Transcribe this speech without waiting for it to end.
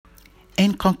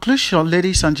In conclusion,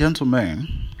 ladies and gentlemen,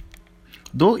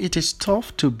 though it is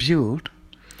tough to build,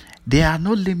 there are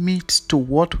no limits to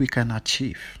what we can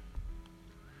achieve.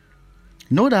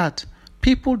 Know that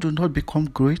people do not become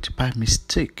great by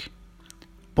mistake,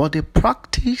 but they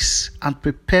practice and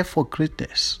prepare for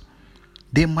greatness.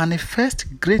 They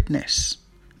manifest greatness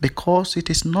because it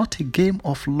is not a game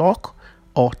of luck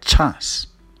or chance.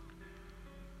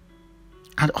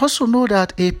 And also know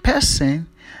that a person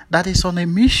that is on a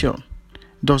mission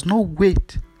does not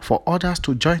wait for others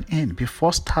to join in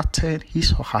before starting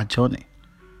his or her journey.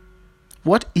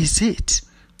 What is it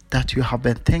that you have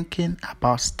been thinking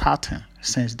about starting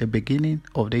since the beginning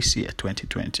of this year,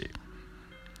 2020?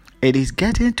 It is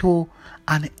getting to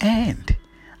an end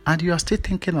and you are still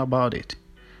thinking about it.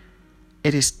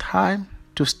 It is time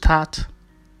to start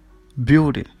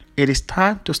building. It is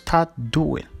time to start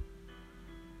doing.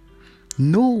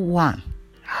 No one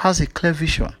has a clear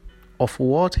vision of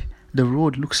what the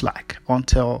road looks like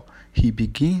until he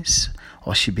begins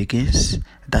or she begins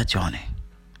that journey.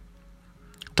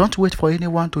 Don't wait for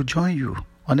anyone to join you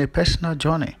on a personal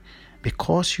journey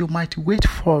because you might wait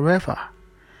forever.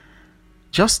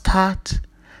 Just start,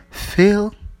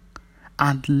 fail,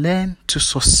 and learn to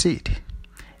succeed.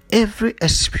 Every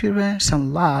experience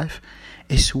in life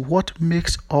is what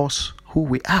makes us who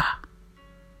we are.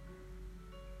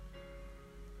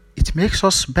 It makes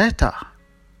us better.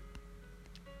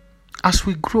 As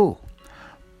we grow,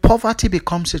 poverty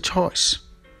becomes a choice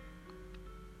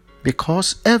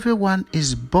because everyone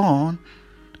is born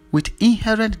with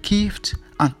inherent gifts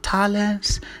and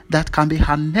talents that can be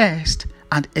harnessed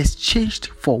and exchanged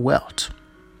for wealth.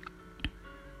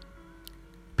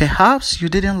 Perhaps you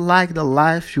didn't like the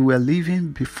life you were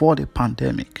living before the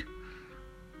pandemic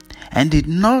and did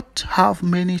not have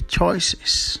many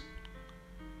choices.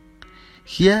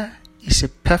 Here is a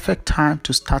perfect time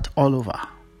to start all over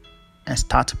and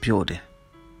start building.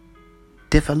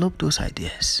 Develop those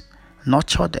ideas,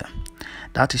 nurture them.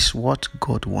 That is what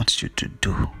God wants you to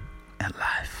do in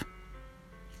life.